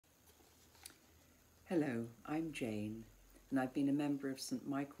Hello, I'm Jane, and I've been a member of St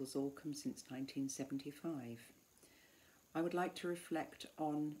Michael's Alcombe since 1975. I would like to reflect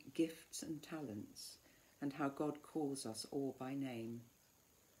on gifts and talents and how God calls us all by name.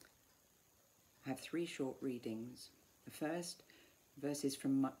 I have 3 short readings. The first verse is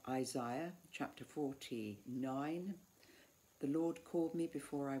from Isaiah chapter 49. The Lord called me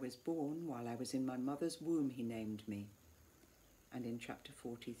before I was born, while I was in my mother's womb he named me. And in chapter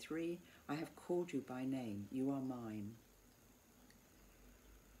 43, I have called you by name, you are mine.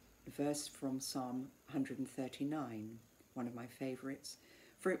 A verse from Psalm 139, one of my favourites.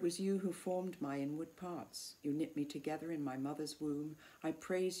 For it was you who formed my inward parts. You knit me together in my mother's womb. I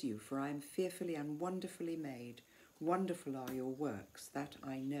praise you, for I am fearfully and wonderfully made. Wonderful are your works, that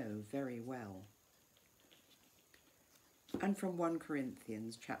I know very well. And from 1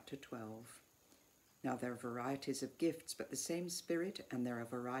 Corinthians chapter 12. Now there are varieties of gifts, but the same Spirit, and there are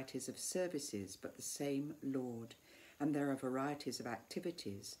varieties of services, but the same Lord. And there are varieties of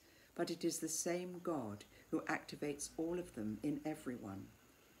activities, but it is the same God who activates all of them in everyone.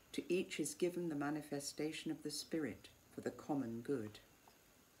 To each is given the manifestation of the Spirit for the common good.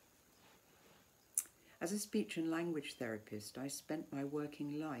 As a speech and language therapist, I spent my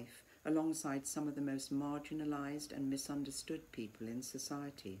working life alongside some of the most marginalised and misunderstood people in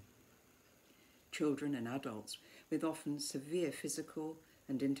society. Children and adults with often severe physical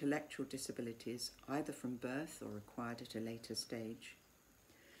and intellectual disabilities, either from birth or acquired at a later stage.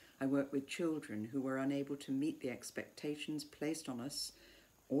 I work with children who were unable to meet the expectations placed on us,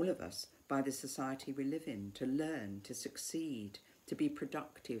 all of us, by the society we live in, to learn, to succeed, to be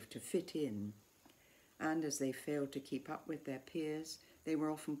productive, to fit in. And as they failed to keep up with their peers, they were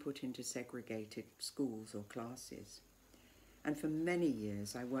often put into segregated schools or classes. And for many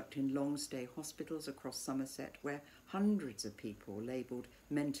years I worked in long-stay hospitals across Somerset where hundreds of people labelled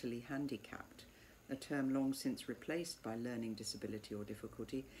mentally handicapped, a term long since replaced by learning disability or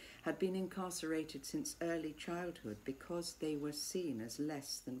difficulty, had been incarcerated since early childhood because they were seen as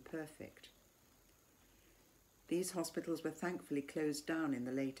less than perfect. These hospitals were thankfully closed down in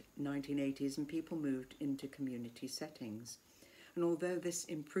the late 1980s and people moved into community settings. And although this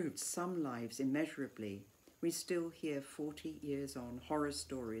improved some lives immeasurably, we still hear 40 years on horror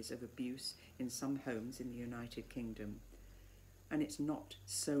stories of abuse in some homes in the United Kingdom. And it's not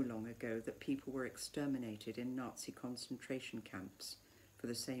so long ago that people were exterminated in Nazi concentration camps for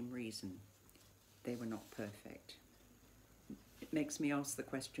the same reason. They were not perfect. It makes me ask the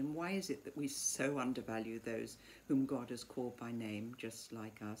question, why is it that we so undervalue those whom God has called by name, just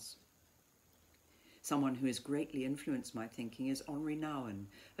like us? Someone who has greatly influenced my thinking is Henri Nouwen,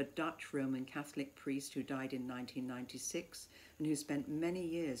 a Dutch Roman Catholic priest who died in 1996 and who spent many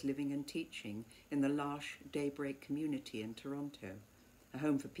years living and teaching in the L'Arche Daybreak community in Toronto, a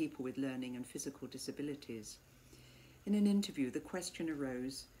home for people with learning and physical disabilities. In an interview, the question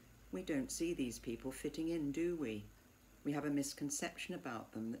arose, we don't see these people fitting in, do we? We have a misconception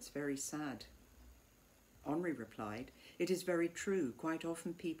about them that's very sad. Henri replied, it is very true. Quite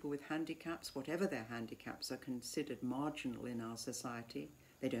often people with handicaps, whatever their handicaps, are considered marginal in our society.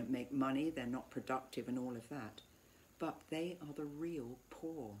 They don't make money, they're not productive and all of that. But they are the real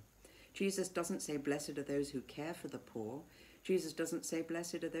poor. Jesus doesn't say blessed are those who care for the poor. Jesus doesn't say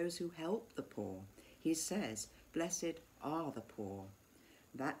blessed are those who help the poor. He says blessed are the poor.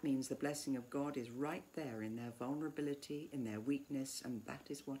 That means the blessing of God is right there in their vulnerability, in their weakness, and that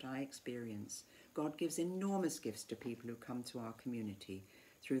is what I experience. God gives enormous gifts to people who come to our community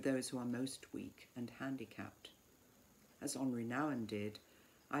through those who are most weak and handicapped. As Henri Nouwen did,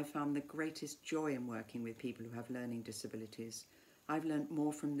 I found the greatest joy in working with people who have learning disabilities. I've learnt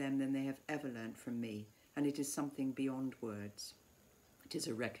more from them than they have ever learnt from me, and it is something beyond words. It is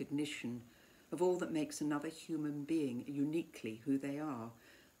a recognition of all that makes another human being uniquely who they are.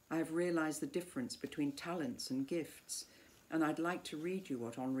 I have realised the difference between talents and gifts, and I'd like to read you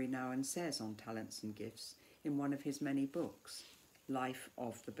what Henri Nouwen says on talents and gifts in one of his many books, Life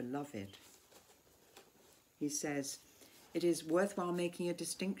of the Beloved. He says, it is worthwhile making a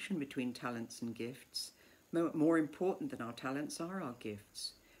distinction between talents and gifts. More important than our talents are our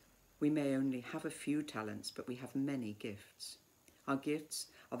gifts. We may only have a few talents, but we have many gifts. Our gifts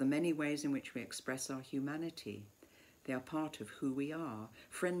are the many ways in which we express our humanity. They are part of who we are: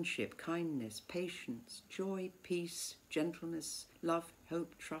 friendship, kindness, patience, joy, peace, gentleness, love,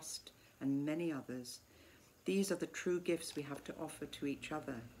 hope, trust, and many others. These are the true gifts we have to offer to each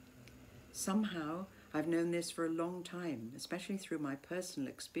other. Somehow, I've known this for a long time, especially through my personal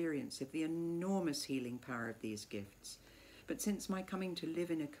experience of the enormous healing power of these gifts. But since my coming to live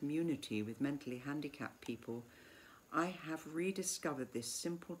in a community with mentally handicapped people, I have rediscovered this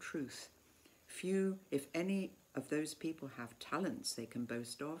simple truth. Few, if any, of those people have talents they can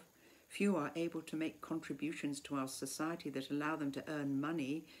boast of. Few are able to make contributions to our society that allow them to earn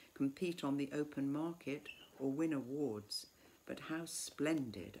money, compete on the open market, or win awards. But how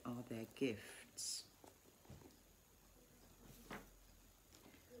splendid are their gifts.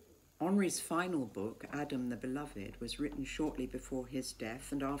 Henri's final book, Adam the Beloved, was written shortly before his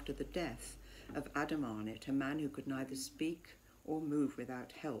death and after the death of Adam Arnott, a man who could neither speak or move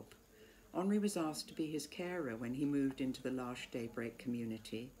without help. Henri was asked to be his carer when he moved into the L'Arche Daybreak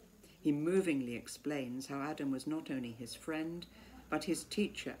community. He movingly explains how Adam was not only his friend, but his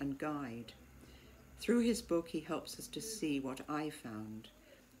teacher and guide. Through his book, he helps us to see what I found,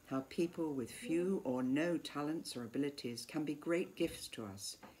 how people with few or no talents or abilities can be great gifts to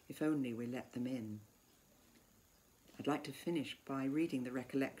us if only we let them in. I'd like to finish by reading the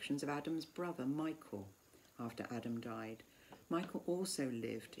recollections of Adam's brother, Michael, after Adam died. Michael also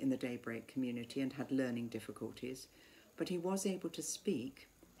lived in the Daybreak community and had learning difficulties, but he was able to speak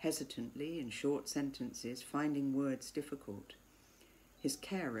hesitantly in short sentences, finding words difficult. His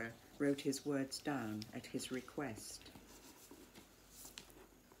carer wrote his words down at his request.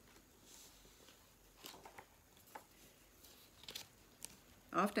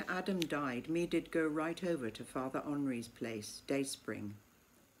 After Adam died, me did go right over to Father Henri's place, Dayspring.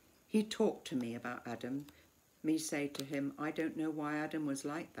 He talked to me about Adam. Me say to him, I don't know why Adam was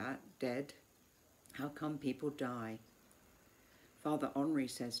like that, dead. How come people die? Father Henri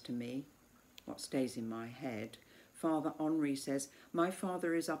says to me, what stays in my head, Father Henri says, my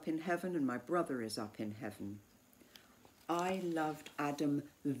father is up in heaven and my brother is up in heaven. I loved Adam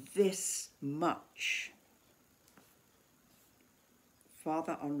this much.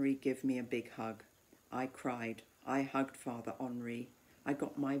 Father Henri gave me a big hug. I cried. I hugged Father Henri. I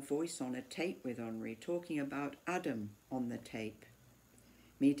got my voice on a tape with Henri, talking about Adam on the tape.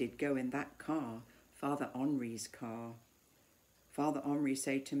 Me did go in that car, Father Henri's car. Father Henri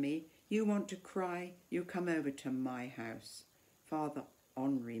say to me, you want to cry, you come over to my house. Father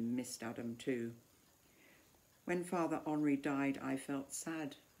Henri missed Adam too. When Father Henri died, I felt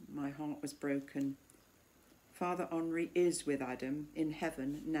sad. My heart was broken. Father Henri is with Adam in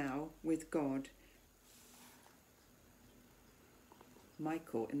heaven now with God.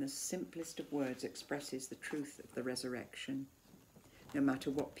 Michael, in the simplest of words, expresses the truth of the resurrection. No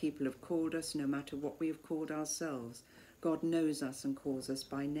matter what people have called us, no matter what we have called ourselves, God knows us and calls us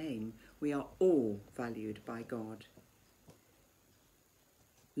by name. We are all valued by God.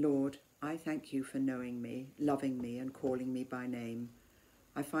 Lord, I thank you for knowing me, loving me, and calling me by name.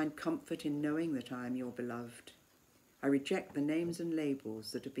 I find comfort in knowing that I am your beloved. I reject the names and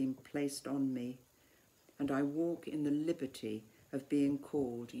labels that have been placed on me, and I walk in the liberty of being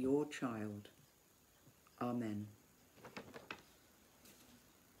called your child. Amen.